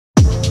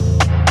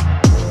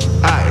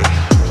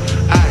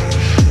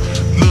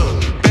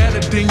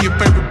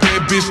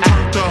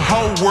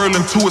world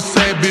into a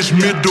savage.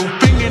 Middle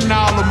finger and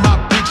all of my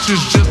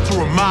bitches just to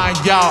remind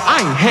y'all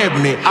I ain't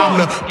having it. I'm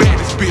the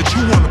baddest bitch.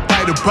 You wanna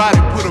fight about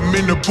it? Put them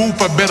in the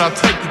booth. I bet I'll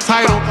take the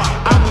title.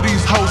 All of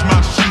these hoes my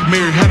shit.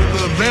 Mary had a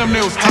little lamb.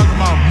 They was talking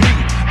about me.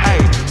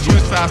 Ayy,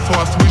 switch sides so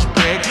I switch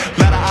back.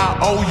 Lot of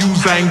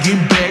IOUs I ain't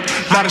getting back.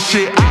 Lot of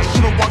shit I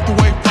should've walked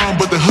away from,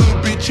 but the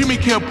hood bitch Jimmy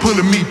kept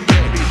pulling me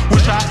back.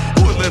 Wish I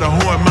would let her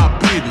horn my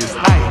business.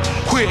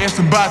 Ayy, quit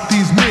asking about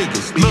these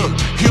niggas. Look,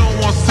 he don't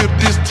want to sip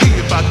this tea.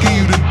 If I give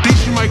you the D,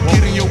 she might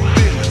get in your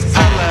business.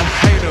 Tell her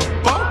hater,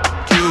 fuck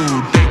you.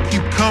 They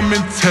keep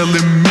coming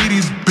telling me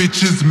these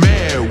bitches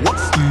mad.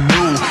 What's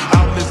new?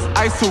 All this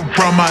ice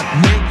around my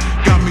neck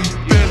got me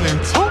feeling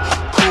too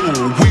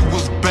cool. We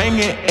was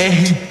banging and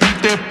he beat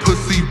that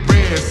pussy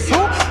red. So,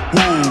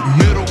 whoa,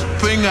 middle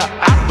finger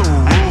out the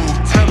roof.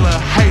 Tell her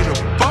hater,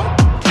 fuck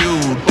you.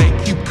 They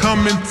keep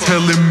coming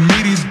telling me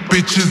these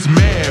bitches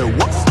mad.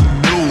 What's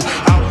new?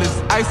 All this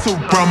ice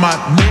around my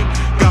neck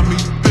got me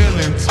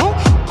feeling too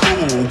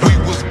cool. We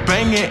was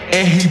banging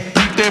and he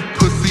beat that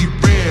pussy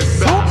red.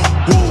 So,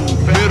 whoa,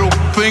 middle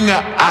finger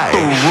out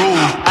the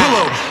roof. Pull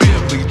up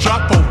Bentley,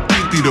 drop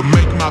 450 to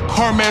make my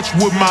car match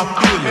with my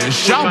feelings.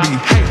 Y'all be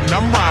hating,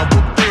 I'm riding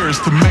with Ferris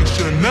to make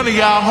sure none of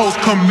y'all hoes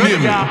come near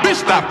me.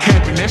 Bitch, stop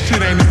capping, that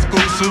shit ain't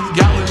exclusive.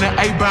 Y'all in the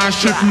A buying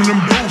shit from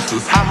them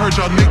boosters. I heard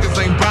y'all niggas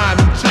ain't buying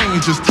them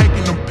chains, just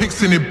taking them pics,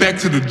 sending it back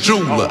to the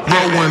jeweler.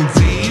 Roll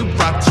 1Z,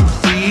 rock 2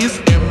 C's.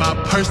 In my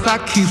purse, I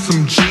keep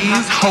some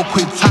G's. Ho,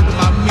 quit talking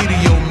about me to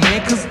your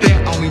man, cause that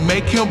only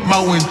make him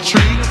more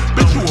intrigued.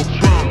 Bitch, you a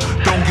bum,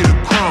 don't get a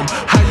crumb.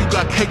 How you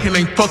got cake and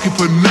ain't fucking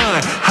for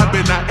none? I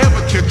bet not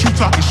ever catch you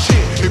talking shit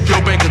if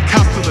your bank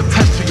account's still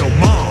attached to your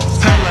mom.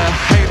 Tell her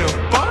hater,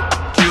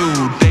 fuck you.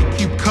 They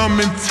keep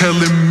coming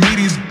telling me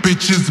these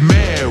bitches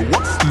mad.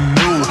 What's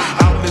new?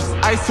 All this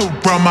ice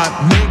around my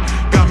neck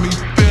got me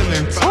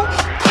feeling too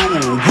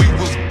cool. We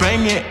was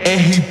banging and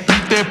he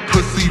beat that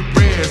pussy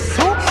red.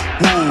 So,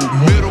 whoa,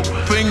 middle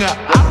finger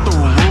out the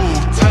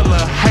roof. Tell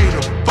her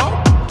hater,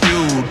 fuck you.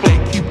 They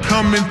keep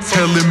coming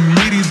telling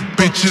me these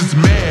bitches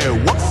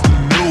mad. What's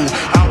new?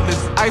 All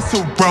this ice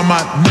around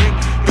my neck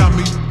got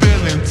me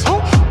feeling too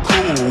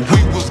cool. We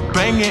was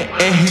banging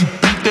and he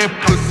beat that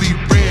pussy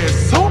red.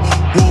 So,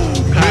 whoa,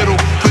 middle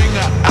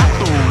finger out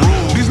the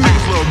roof. These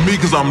niggas love me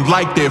cause I'm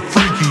like that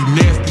freaky,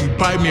 nasty.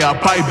 Bite me, I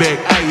bite back.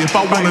 Ayy, if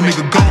I want a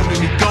nigga gone, then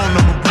he gone.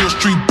 I'm a real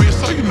street bitch,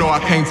 so you know I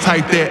can't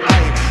type that.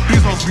 Ayy,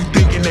 these hoes be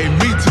thinking they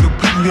me to the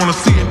people wanna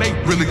see and they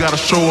really gotta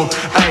show up.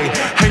 Ayy,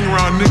 hang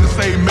around niggas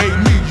say made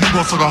me, you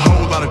gon' suck a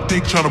whole lot of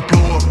dick tryna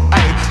blow up.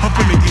 Ayy, I'm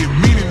finna get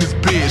mean in this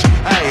bitch.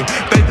 Ayy,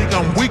 they think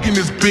I'm weak in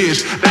this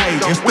bitch. Ayy,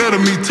 instead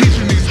of me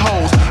teaching these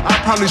hoes, I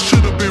probably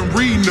should've been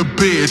reading the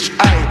bitch.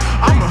 Ayy,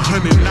 I'm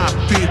 100, not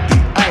 50.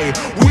 Ayy,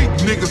 weak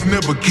niggas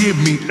never give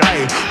me.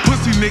 Ayy,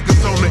 pussy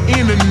niggas on the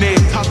internet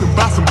talking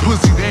about some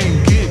pussy they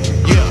ain't getting.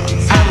 Yeah,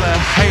 tell her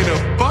hater,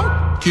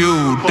 fuck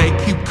you. They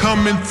keep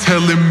coming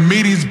telling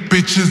me these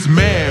bitches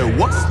mad.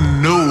 What's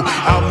new?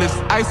 All this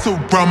ice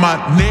around my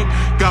neck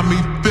got me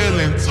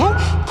feeling too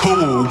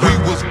cool. We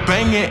was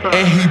banging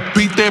and he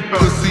beat that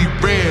pussy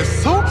red.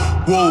 So,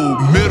 whoa,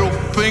 middle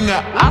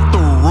finger out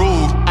the roof.